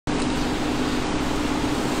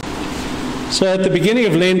So at the beginning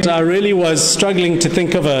of Lent, I really was struggling to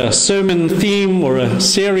think of a sermon theme or a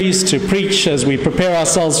series to preach as we prepare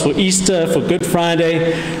ourselves for Easter, for Good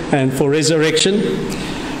Friday, and for Resurrection.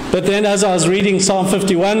 But then as I was reading Psalm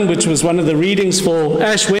 51, which was one of the readings for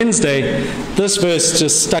Ash Wednesday, this verse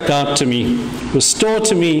just stuck out to me. Restore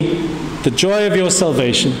to me the joy of your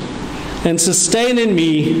salvation, and sustain in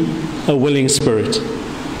me a willing spirit.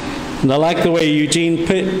 And I like the way Eugene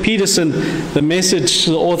Peterson,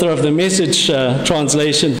 the author of the Message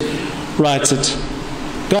translation, writes it.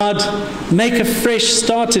 God, make a fresh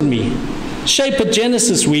start in me. Shape a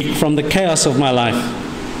Genesis week from the chaos of my life.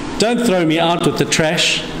 Don't throw me out with the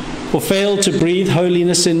trash, or fail to breathe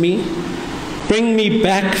holiness in me. Bring me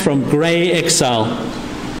back from grey exile.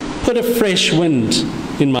 Put a fresh wind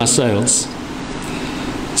in my sails.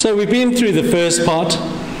 So we've been through the first part.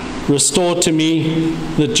 Restore to me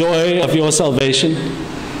the joy of your salvation.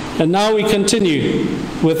 And now we continue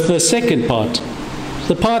with the second part,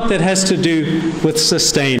 the part that has to do with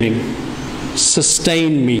sustaining.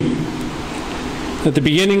 Sustain me. At the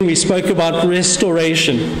beginning we spoke about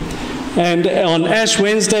restoration. And on Ash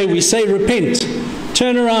Wednesday we say repent,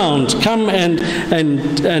 turn around, come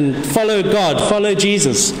and follow God, follow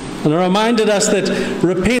Jesus. And I reminded us that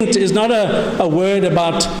repent is not a word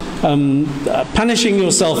about punishing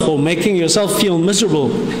yourself or making yourself feel miserable,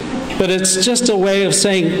 but it's just a way of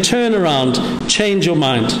saying turn around, change your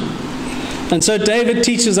mind. And so David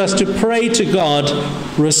teaches us to pray to God,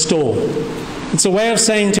 restore. It's a way of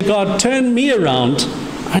saying to God, turn me around,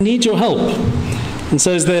 I need your help. And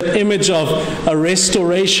so it's the image of a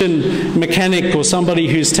restoration mechanic or somebody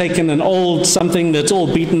who's taken an old something that's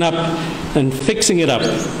all beaten up and fixing it up.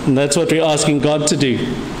 And that's what we're asking God to do,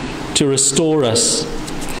 to restore us.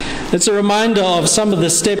 It's a reminder of some of the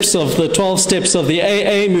steps of the 12 steps of the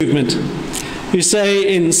AA movement, who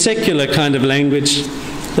say in secular kind of language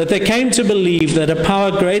that they came to believe that a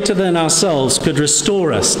power greater than ourselves could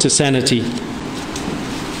restore us to sanity.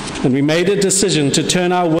 And we made a decision to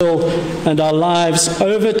turn our will and our lives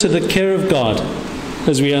over to the care of God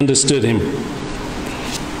as we understood Him.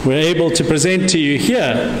 We're able to present to you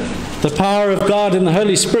here the power of God in the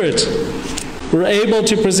Holy Spirit. We're able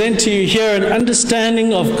to present to you here an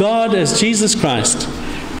understanding of God as Jesus Christ,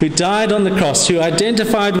 who died on the cross, who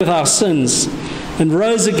identified with our sins and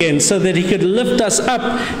rose again so that He could lift us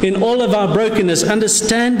up in all of our brokenness,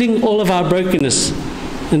 understanding all of our brokenness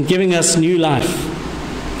and giving us new life.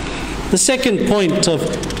 The second point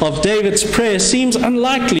of David's prayer seems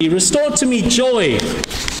unlikely. Restore to me joy.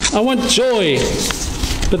 I want joy.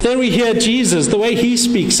 But then we hear Jesus, the way He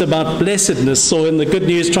speaks about blessedness, or in the Good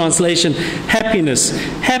News translation, happiness.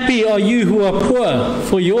 Happy are you who are poor,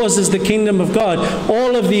 for yours is the kingdom of God.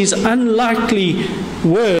 All of these unlikely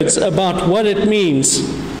words about what it means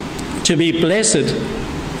to be blessed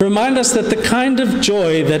remind us that the kind of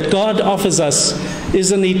joy that God offers us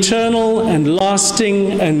is an eternal and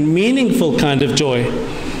lasting and meaningful kind of joy.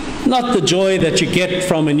 Not the joy that you get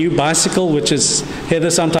from a new bicycle, which is, Heather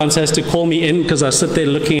sometimes has to call me in because I sit there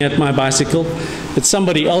looking at my bicycle. It's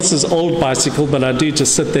somebody else's old bicycle, but I do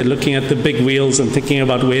just sit there looking at the big wheels and thinking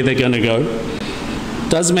about where they're going to go. It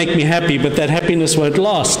does make me happy, but that happiness won't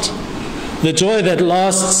last. The joy that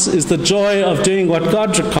lasts is the joy of doing what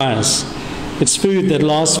God requires. It's food that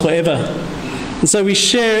lasts forever. And so we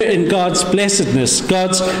share in God's blessedness,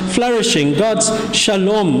 God's flourishing, God's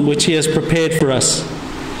shalom, which He has prepared for us.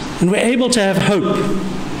 And we're able to have hope.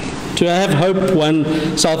 To have hope,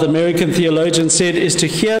 one South American theologian said, is to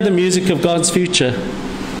hear the music of God's future.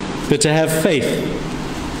 But to have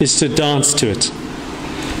faith is to dance to it.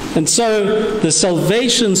 And so the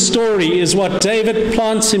salvation story is what David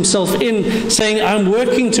plants himself in, saying, I'm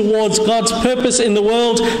working towards God's purpose in the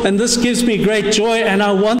world, and this gives me great joy, and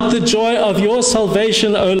I want the joy of your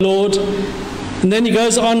salvation, O Lord. And then he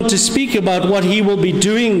goes on to speak about what he will be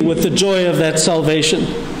doing with the joy of that salvation.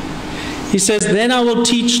 He says, then I will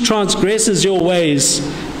teach transgressors your ways,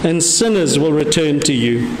 and sinners will return to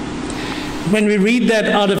you. When we read that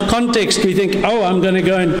out of context, we think, oh, I'm going to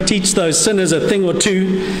go and teach those sinners a thing or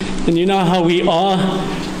two. And you know how we are.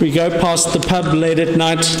 We go past the pub late at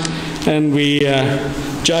night and we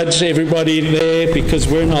judge everybody there because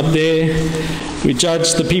we're not there. We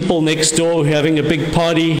judge the people next door who are having a big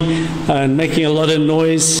party and making a lot of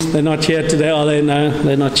noise. They're not here today, are they? No,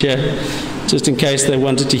 they're not here. Just in case they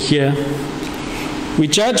wanted to hear. We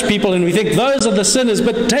judge people and we think those are the sinners.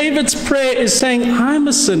 But David's prayer is saying, I'm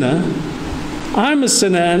a sinner. I'm a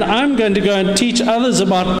sinner, and I'm going to go and teach others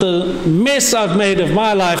about the mess I've made of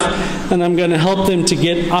my life, and I'm going to help them to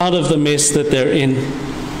get out of the mess that they're in.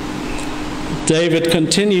 David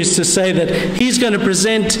continues to say that he's going to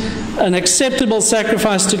present an acceptable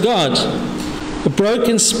sacrifice to God. a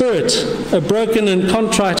broken spirit, a broken and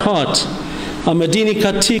contrite heart. Amadini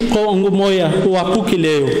katiko ongumoya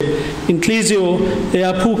uapukileo, inclisio e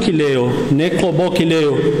apukileo,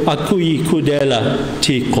 nekobokileo, akui kudela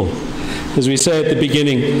tiko. As we say at the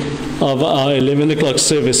beginning of our 11 o'clock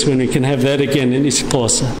service, when we can have that again in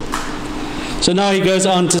isiXhosa. So now he goes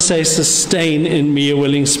on to say, sustain in me a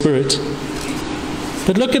willing spirit.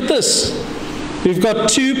 But look at this. We've got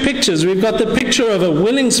two pictures. We've got the picture of a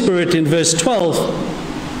willing spirit in verse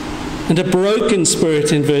 12 and a broken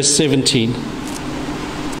spirit in verse 17.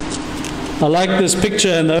 I like this picture,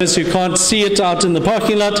 and those who can't see it out in the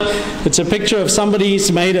parking lot, it's a picture of somebody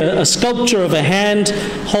who's made a sculpture of a hand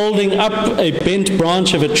holding up a bent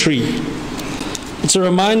branch of a tree. It's a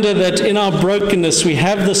reminder that in our brokenness we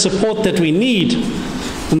have the support that we need,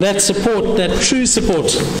 and that support, that true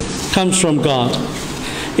support, comes from God.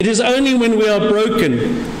 It is only when we are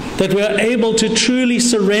broken that we are able to truly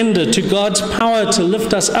surrender to God's power to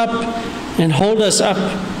lift us up and hold us up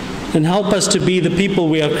and help us to be the people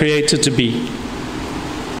we are created to be.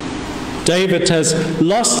 David has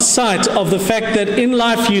lost sight of the fact that in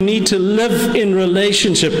life you need to live in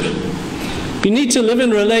relationship. You need to live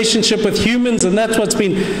in relationship with humans, and that's what's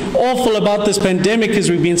been awful about this pandemic, is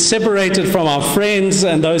we've been separated from our friends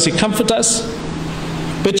and those who comfort us.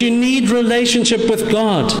 But you need relationship with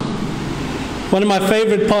God. One of my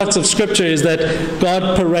favorite parts of Scripture is that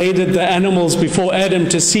God paraded the animals before Adam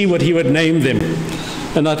to see what he would name them.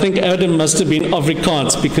 And I think Adam must have been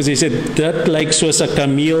Afrikaans, because he said, "Dat lyk soos 'n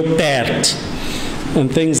kameelperd,"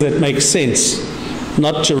 and things that make sense.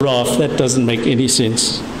 Not giraffe, that doesn't make any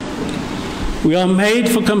sense. We are made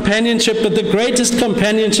for companionship, but the greatest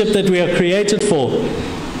companionship that we are created for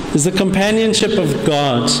is the companionship of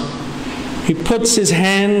God. He puts his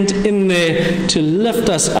hand in there to lift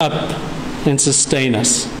us up and sustain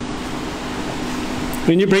us.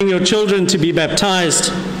 When you bring your children to be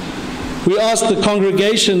baptized, we ask the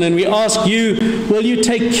congregation and we ask you, will you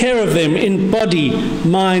take care of them in body,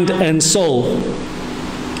 mind, and soul?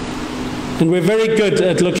 And we're very good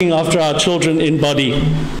at looking after our children in body.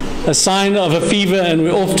 A sign of a fever and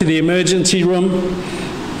we're off to the emergency room.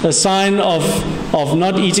 A sign of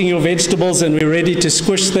not eating your vegetables and we're ready to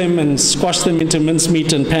squish them and squash them into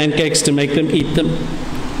mincemeat and pancakes to make them eat them.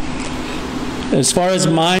 As far as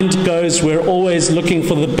mind goes, we're always looking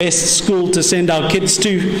for the best school to send our kids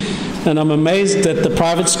to. And I'm amazed that the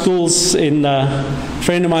private schools a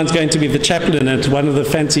friend of mine's going to be the chaplain at one of the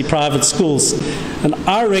fancy private schools. And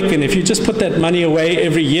I reckon if you just put that money away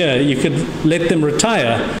every year, you could let them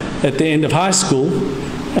retire at the end of high school,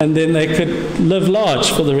 and then they could live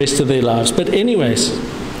large for the rest of their lives. But anyways,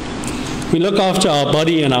 we look after our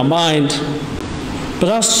body and our mind, but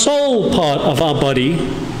our soul part of our body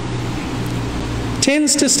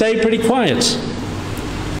tends to stay pretty quiet.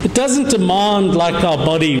 It doesn't demand like our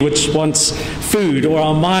body, which wants food, or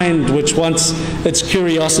our mind, which wants its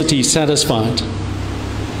curiosity satisfied.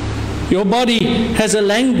 Your body has a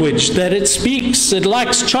language that it speaks. It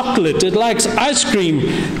likes chocolate. It likes ice cream.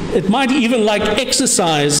 It might even like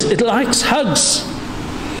exercise. It likes hugs.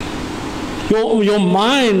 Your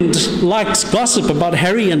mind likes gossip about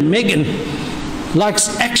Harry and Meghan.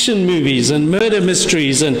 Likes action movies and murder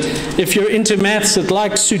mysteries, and if you're into maths, it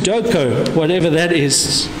likes Sudoku, whatever that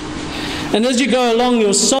is. And as you go along,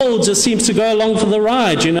 your soul just seems to go along for the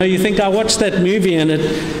ride. You know, you think, I watched that movie and it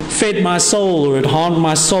fed my soul, or it harmed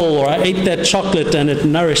my soul, or I ate that chocolate and it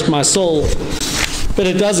nourished my soul. But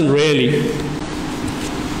it doesn't really.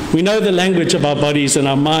 We know the language of our bodies and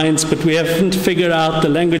our minds, but we haven't figured out the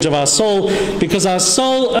language of our soul, because our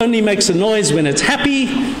soul only makes a noise when it's happy,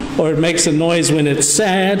 or it makes a noise when it's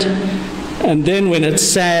sad, and then when it's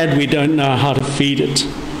sad, we don't know how to feed it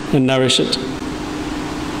and nourish it.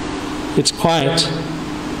 It's quiet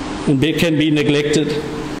and it can be neglected.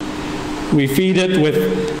 We feed it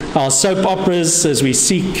with our soap operas as we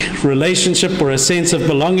seek relationship or a sense of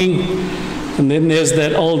belonging. And then there's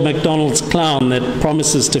that old McDonald's clown that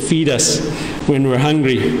promises to feed us when we're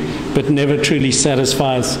hungry, but never truly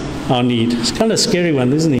satisfies our need. It's kind of a scary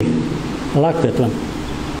one, isn't he? I like that one.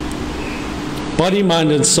 Body,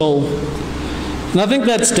 mind, and soul. And I think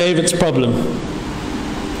that's David's problem.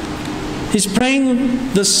 He's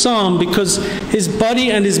praying this psalm because his body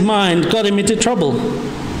and his mind got him into trouble.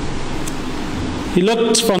 He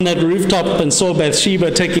looked from that rooftop and saw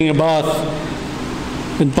Bathsheba taking a bath,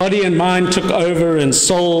 and body and mind took over, and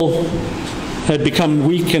soul had become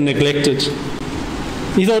weak and neglected.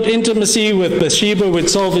 He thought intimacy with Bathsheba would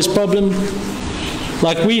solve his problem.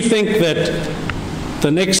 Like we think that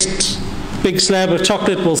the next big slab of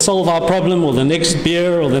chocolate will solve our problem, or the next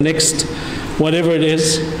beer, or the next whatever it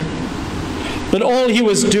is. But all he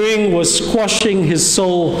was doing was squashing his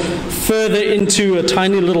soul further into a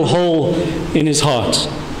tiny little hole in his heart.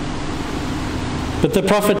 But the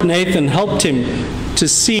prophet Nathan helped him to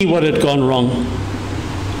see what had gone wrong.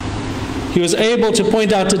 He was able to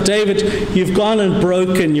point out to David, you've gone and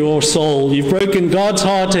broken your soul. You've broken God's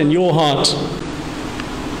heart and your heart.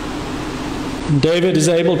 And David is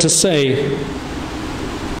able to say,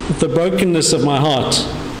 with the brokenness of my heart,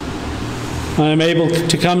 I am able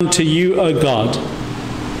to come to you, O God.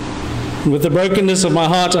 And with the brokenness of my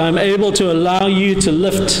heart, I am able to allow you to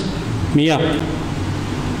lift me up.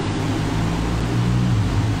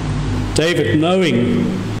 David, knowing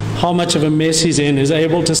how much of a mess he's in, is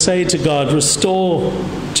able to say to God, restore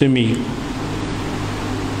to me.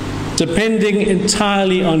 Depending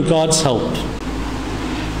entirely on God's help.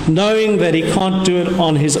 Knowing that he can't do it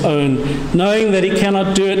on his own. Knowing that he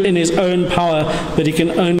cannot do it in his own power, but he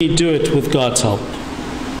can only do it with God's help.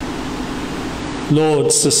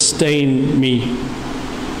 Lord, sustain me.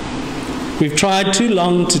 We've tried too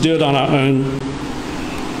long to do it on our own.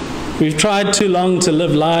 We've tried too long to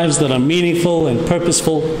live lives that are meaningful and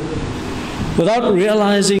purposeful without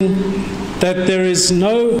realizing that there is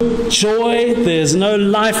no joy, there is no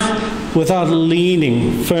life without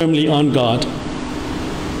leaning firmly on God.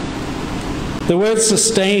 The word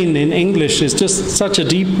sustain in English is just such a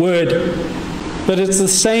deep word, but it's the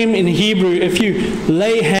same in Hebrew. If you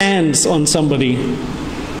lay hands on somebody,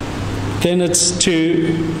 then it's to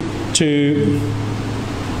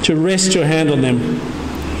rest your hand on them.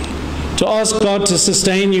 To ask God to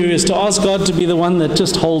sustain you is to ask God to be the one that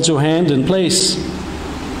just holds your hand in place.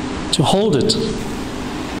 To hold it.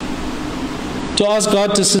 To ask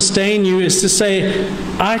God to sustain you is to say,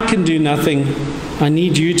 I can do nothing. I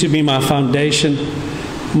need you to be my foundation,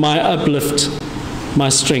 my uplift, my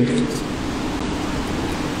strength.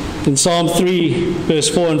 In Psalm 3, verse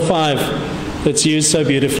 4 and 5, it's used so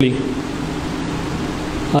beautifully.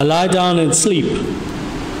 I lie down and sleep.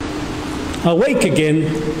 I wake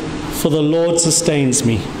again, for the Lord sustains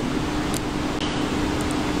me.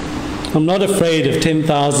 I'm not afraid of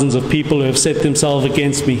 10,000s of people who have set themselves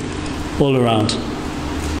against me all around.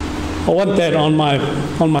 I want that on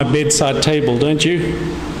my bedside table, don't you?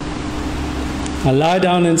 I lie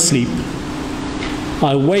down and sleep.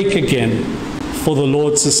 I wake again, for the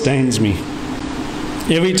Lord sustains me.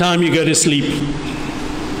 Every time you go to sleep,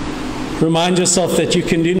 remind yourself that you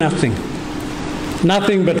can do nothing.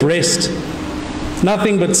 Nothing but rest.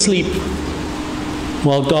 Nothing but sleep,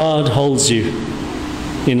 while God holds you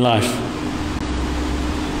in life.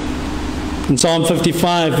 In Psalm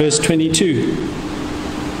 55, verse 22,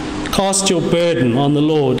 cast your burden on the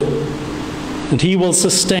Lord, and he will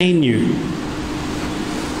sustain you.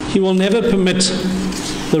 He will never permit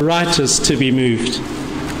the righteous to be moved.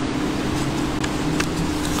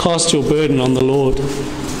 Cast your burden on the Lord,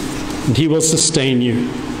 and he will sustain you.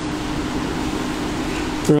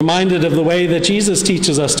 Reminded of the way that Jesus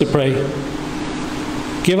teaches us to pray.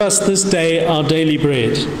 Give us this day our daily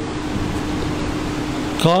bread.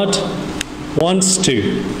 God wants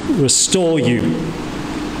to restore you.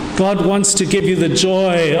 God wants to give you the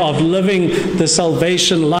joy of living the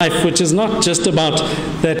salvation life, which is not just about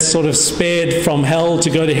that sort of spared from hell to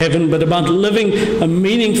go to heaven, but about living a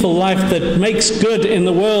meaningful life that makes good in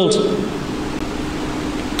the world.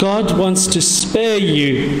 God wants to spare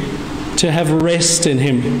you to have rest in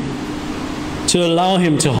him, to allow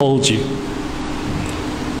him to hold you.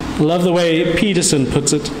 I love the way Peterson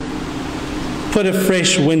puts it. Put a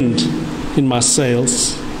fresh wind in my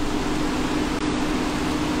sails.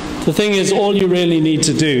 The thing is, all you really need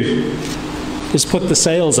to do is put the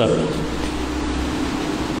sails up.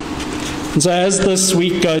 And so as this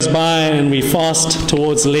week goes by and we fast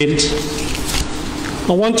towards Lent,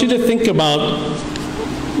 I want you to think about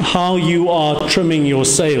how you are trimming your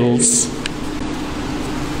sails.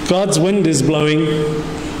 God's wind is blowing.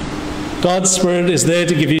 God's Spirit is there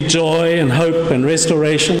to give you joy and hope and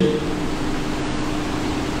restoration.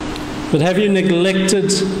 But have you neglected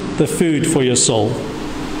the food for your soul?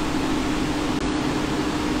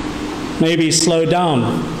 Maybe slow down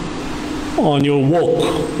on your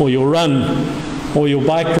walk or your run or your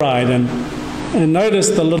bike ride and notice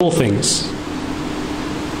the little things.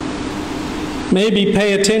 Maybe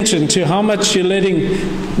pay attention to how much you're letting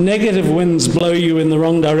negative winds blow you in the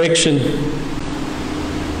wrong direction,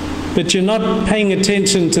 but you're not paying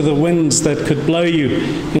attention to the winds that could blow you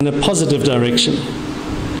in a positive direction.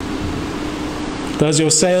 Does your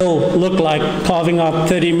sail look like carving out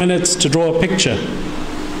 30 minutes to draw a picture?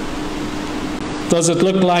 Does it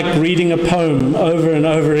look like reading a poem over and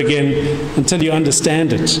over again until you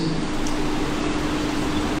understand it?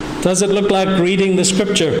 Does it look like reading the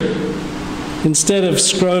scripture Instead of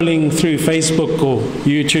scrolling through Facebook or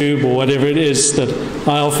YouTube or whatever it is that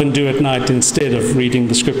I often do at night instead of reading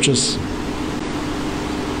the scriptures.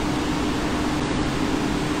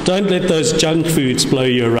 Don't let those junk foods blow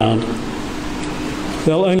you around.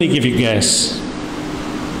 They'll only give you gas.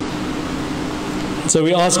 So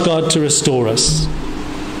we ask God to restore us.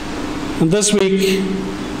 And this week,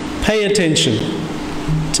 pay attention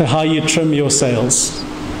to how you trim your sails.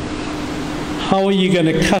 How are you going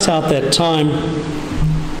to cut out that time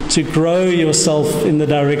to grow yourself in the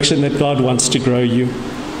direction that God wants to grow you?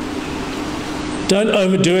 Don't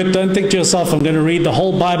overdo it. Don't think to yourself, I'm going to read the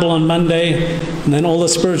whole Bible on Monday and then all the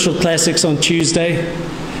spiritual classics on Tuesday.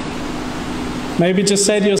 Maybe just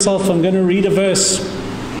say to yourself, I'm going to read a verse,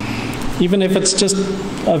 even if it's just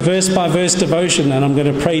a verse-by-verse devotion, and I'm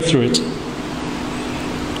going to pray through it.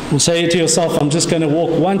 And say to yourself, I'm just going to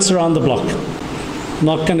walk once around the block. I'm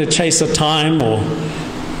not going to chase a time or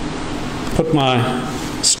put my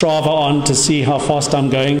Strava on to see how fast I'm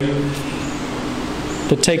going.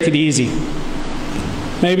 But take it easy.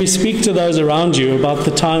 Maybe speak to those around you about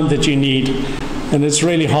the time that you need. And it's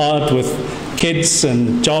really hard with kids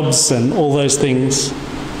and jobs and all those things.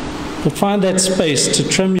 But find that space to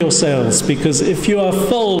trim your sails, because if you are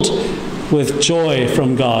filled with joy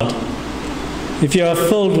from God, if you are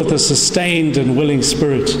filled with a sustained and willing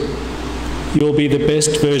spirit, you will be the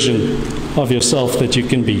best version of yourself that you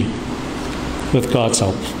can be with God's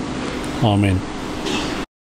help. Amen.